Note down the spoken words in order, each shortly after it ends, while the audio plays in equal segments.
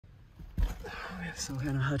We have some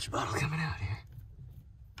kind of hutch bottle coming out here.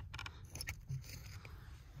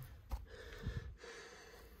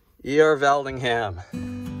 E.R. Valdingham.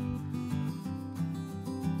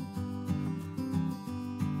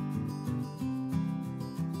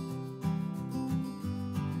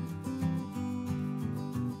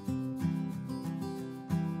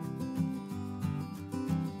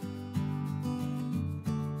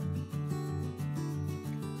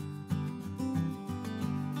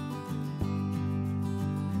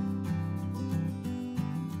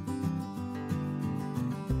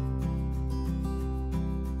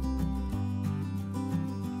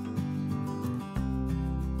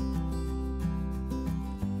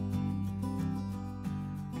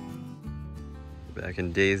 Back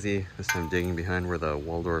in Dazey, this time digging behind where the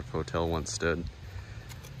Waldorf hotel once stood.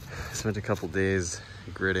 I spent a couple days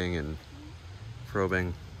gridding and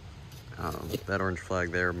probing. That orange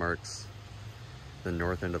flag there marks the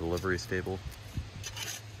north end of the livery stable.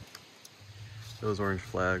 Those orange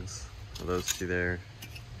flags, those two there,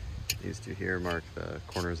 these two here mark the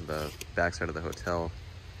corners of the backside of the hotel.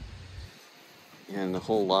 And the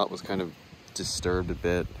whole lot was kind of disturbed a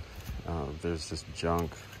bit. There's just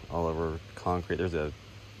junk all over concrete. There's a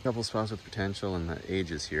couple spots with potential, and the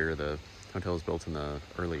age is here. The hotel was built in the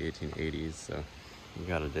early 1880s, so you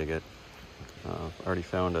gotta dig it. Already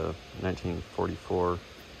found a 1944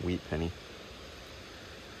 wheat penny.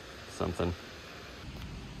 Something.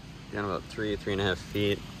 Down about 3.5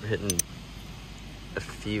 feet. We're hitting a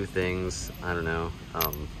few things. I don't know.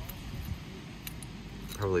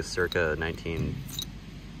 Probably circa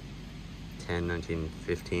 1910,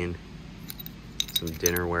 1915. Some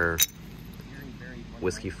dinnerware,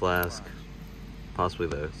 whiskey flask, possibly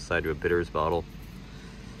the side to a bitters bottle,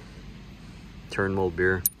 turn mold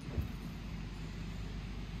beer,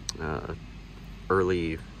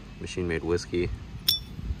 early machine-made whiskey.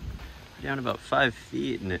 Down about 5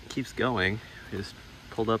 feet, and it keeps going. We just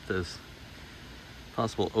pulled up this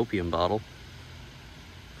possible opium bottle.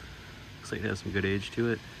 Looks like it has some good age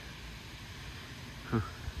to it. Huh.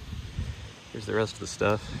 Here's the rest of the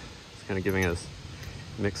stuff. It's kind of giving us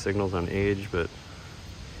mixed signals on age, but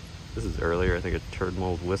this is earlier. I think a turd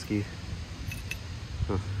mold whiskey.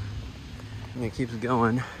 Huh. And it keeps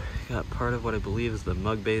going. Got part of what I believe is the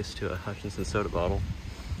mug base to a Hutchinson soda bottle.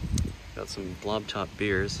 Got some blob top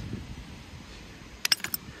beers.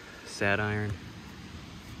 Sad iron.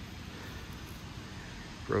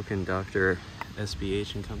 Broken Dr.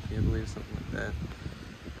 SBH and Company, I believe, something like that.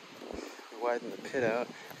 Widen the pit out.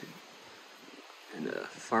 And a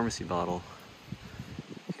pharmacy bottle.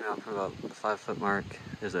 Came out from about the 5 foot mark.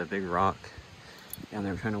 There's a big rock down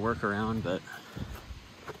there we're trying to work around, but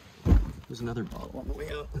there's another bottle on the way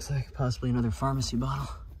out. Looks like possibly another pharmacy bottle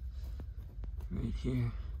right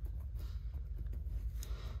here.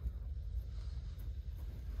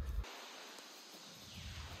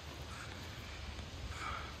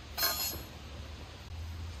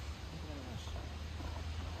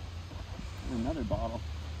 Another bottle.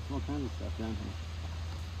 All kinds of stuff down here.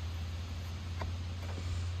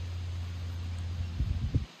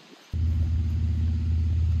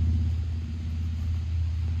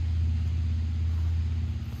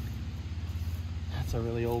 That's a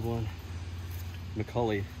really old one.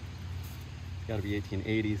 Macaulay. Gotta be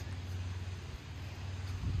 1880s.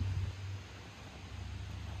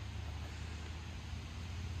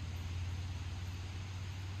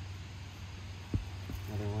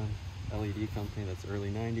 Another one. LED company, that's early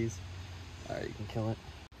 90s. Alright, you can kill it.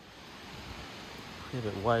 Get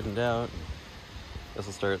it widened out. Guess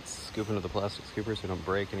we'll start scooping with the plastic scooper so we don't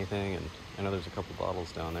break anything. And I know there's a couple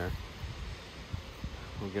bottles down there.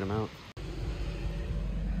 We'll get them out.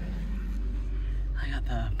 I got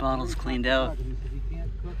the bottles cleaned out.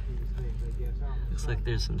 Looks like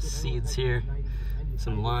there's some seeds here,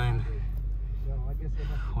 some lime.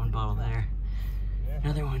 One bottle there.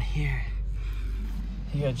 Another one here.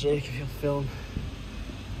 You got Jake if you'll film.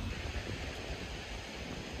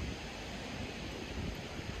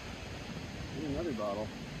 And another bottle.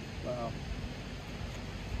 Wow.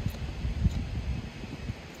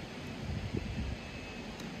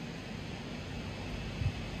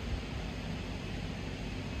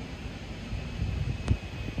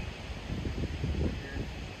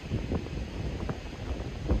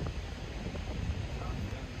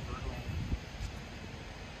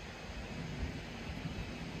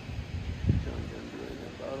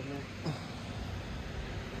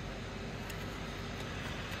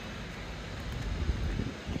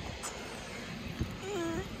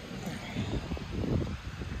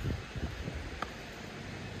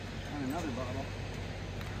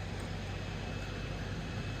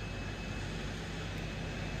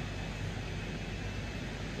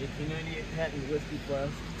 1898 patent whiskey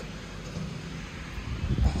flask.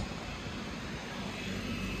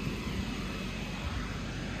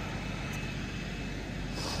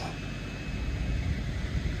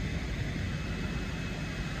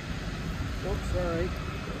 Oh, sorry.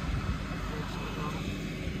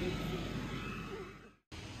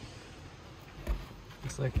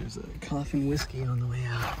 Looks like there's a coffin whiskey on the way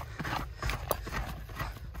out.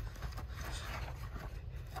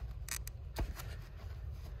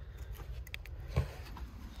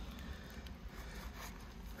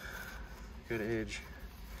 Good age.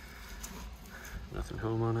 Nothing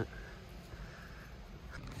home on it.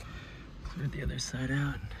 Cleared the other side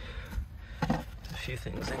out. A few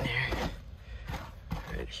things in here.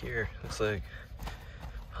 Right here, looks like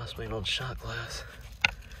possibly an old shot glass.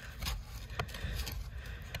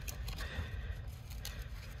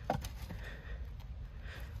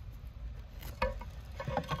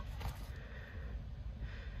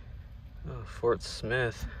 Oh, Fort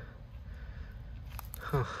Smith.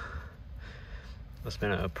 Huh. Must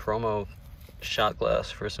have been a promo shot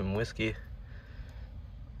glass for some whiskey.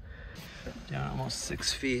 Down almost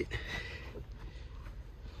 6 feet.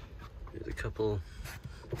 There's a couple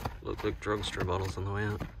look like drugstore bottles on the way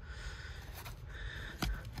out.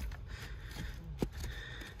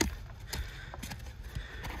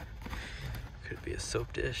 Could it be a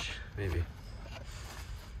soap dish? Maybe.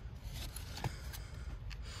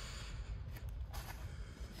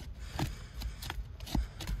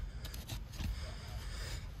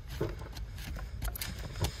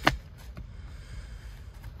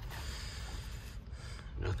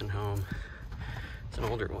 Nothing home. It's an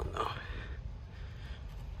older one though.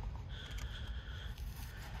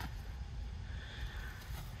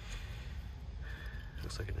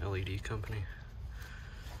 Looks like an LED company.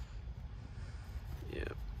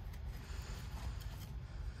 Yep.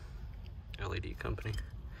 LED company.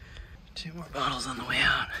 2 more bottles on the way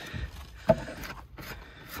out.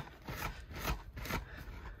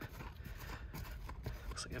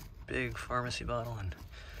 Looks like a big pharmacy bottle and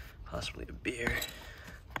possibly a beer.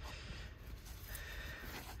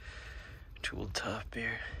 Tooled Top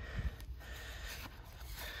beer.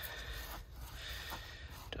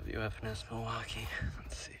 WFNS Milwaukee.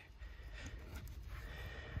 Let's see.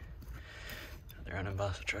 Another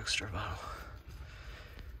unembossed drugstore bottle.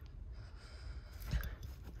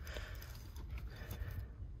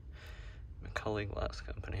 McCully Glass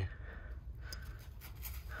Company.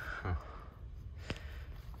 Huh.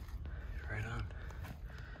 Right on.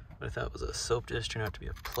 What I thought was a soap dish turned out to be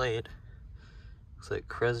a plate. Looks like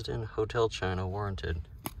Cresden Hotel China warranted.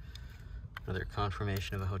 Another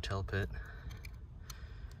confirmation of a hotel pit.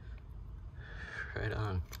 Right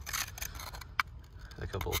on. A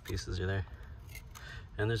couple of pieces are there.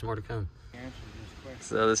 And there's more to come.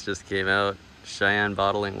 So this just came out. Cheyenne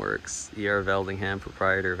Bottling Works, E.R. Veldingham,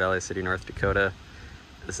 proprietor, Valley City, North Dakota.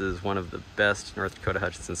 This is one of the best North Dakota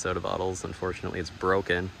Hutchinson soda bottles. Unfortunately, it's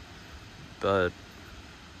broken, but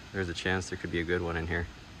there's a chance there could be a good one in here.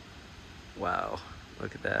 Wow,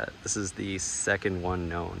 look at that. This is the second one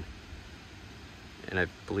known. And I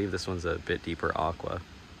believe this one's a bit deeper aqua.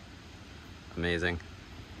 Amazing.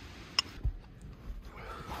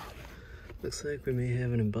 Looks like we may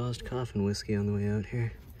have an embossed coffin whiskey on the way out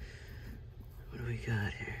here. What do we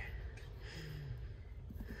got here?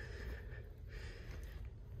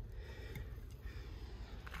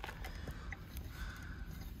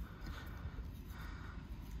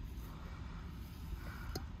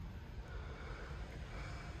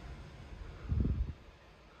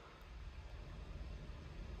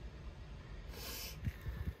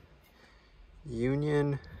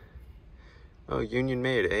 Union. Oh, Union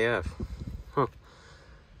made AF. Huh.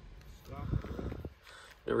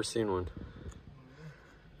 Never seen one.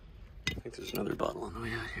 I think there's another bottle on the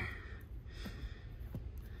way out here.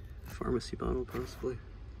 Pharmacy bottle, possibly.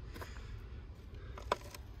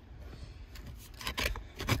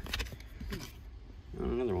 Oh,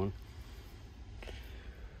 another one.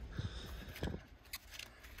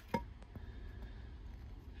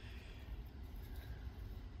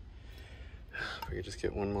 If we could just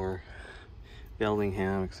get one more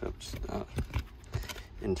Veldingham, except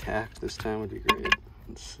intact this time, would be great.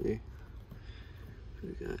 Let's see. What do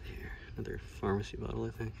we got here? Another pharmacy bottle, I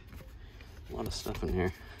think. A lot of stuff in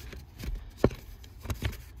here.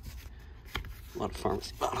 A lot of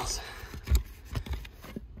pharmacy bottles.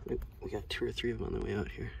 We got 2 or 3 of them on the way out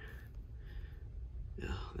here. Yeah,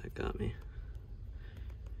 that got me.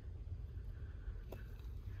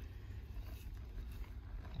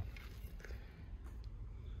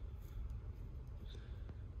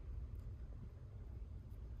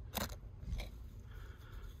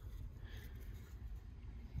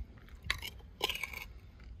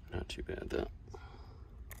 too bad though.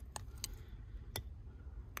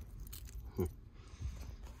 We're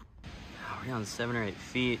down 7 or 8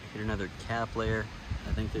 feet. Hit another cap layer.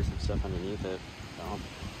 I think there's some stuff underneath it. Oh.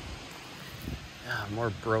 Yeah, more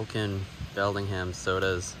broken Bellingham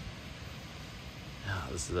sodas. Oh,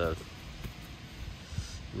 this is a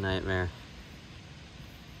nightmare.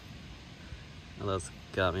 Well, that's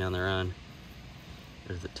got me on the run.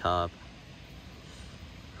 There's the top.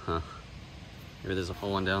 Huh. Maybe there's a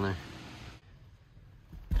whole one down there.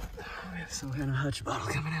 We have some kind of hutch bottle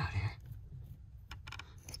coming out here.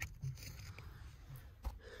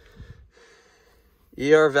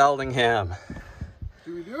 E.R. Valdingham.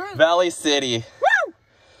 Do we do it? Valley City. Woo!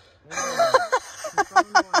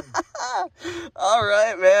 All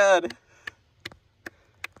right, man.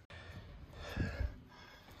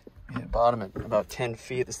 We hit bottom at about 10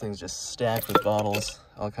 feet. This thing's just stacked with bottles,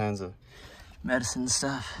 all kinds of medicine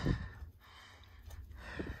stuff.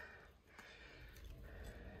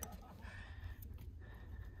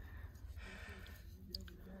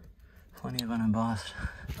 Plenty of unembossed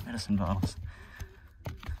medicine bottles.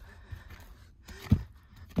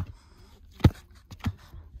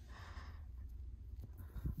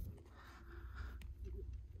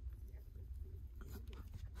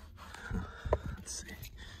 Let's see.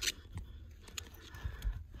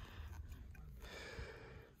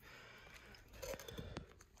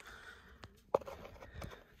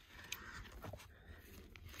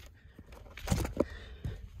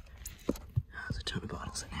 There's a ton of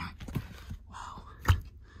bottles in there. Wow.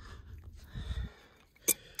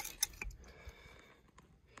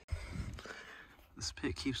 This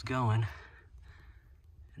pit keeps going,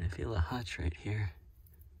 and I feel a hutch right here.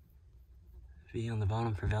 V on the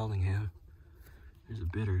bottom for Valdingham. There's a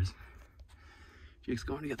bitters. Jake's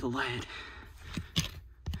going to get the light.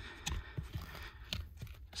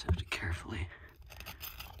 Just have to carefully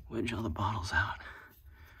wedge all the bottles out.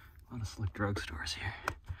 A lot of slick drugstores here.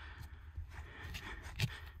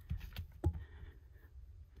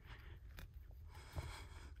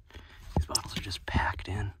 These bottles are just packed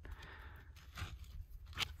in.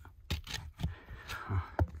 Huh.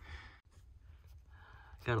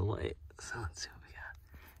 Got a light, so let's see what we got.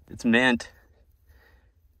 It's mint.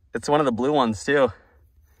 It's one of the blue ones too.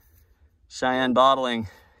 Cheyenne Bottling,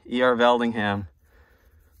 E.R. Valdingham.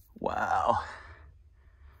 Wow.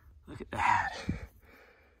 Look at that.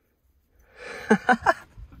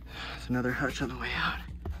 There's another hutch on the way out.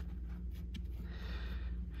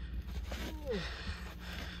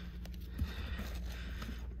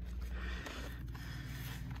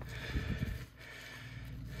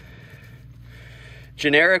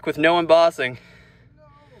 Generic with no embossing.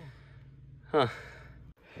 Huh.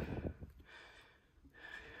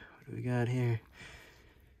 What do we got here?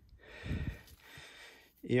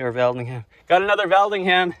 E.R. Valdingham. Got another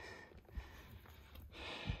Valdingham.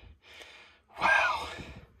 Wow.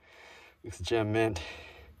 Looks gem mint.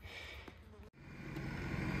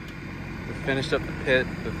 We finished up the pit.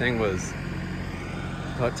 The thing was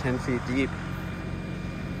about 10 feet deep.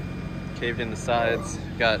 Caved in the sides.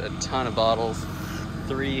 Got a ton of bottles.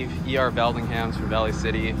 3 E.R. Valdinghams from Valley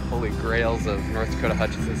City. Holy grails of North Dakota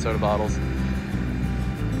hutches and soda bottles.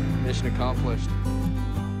 Mission accomplished.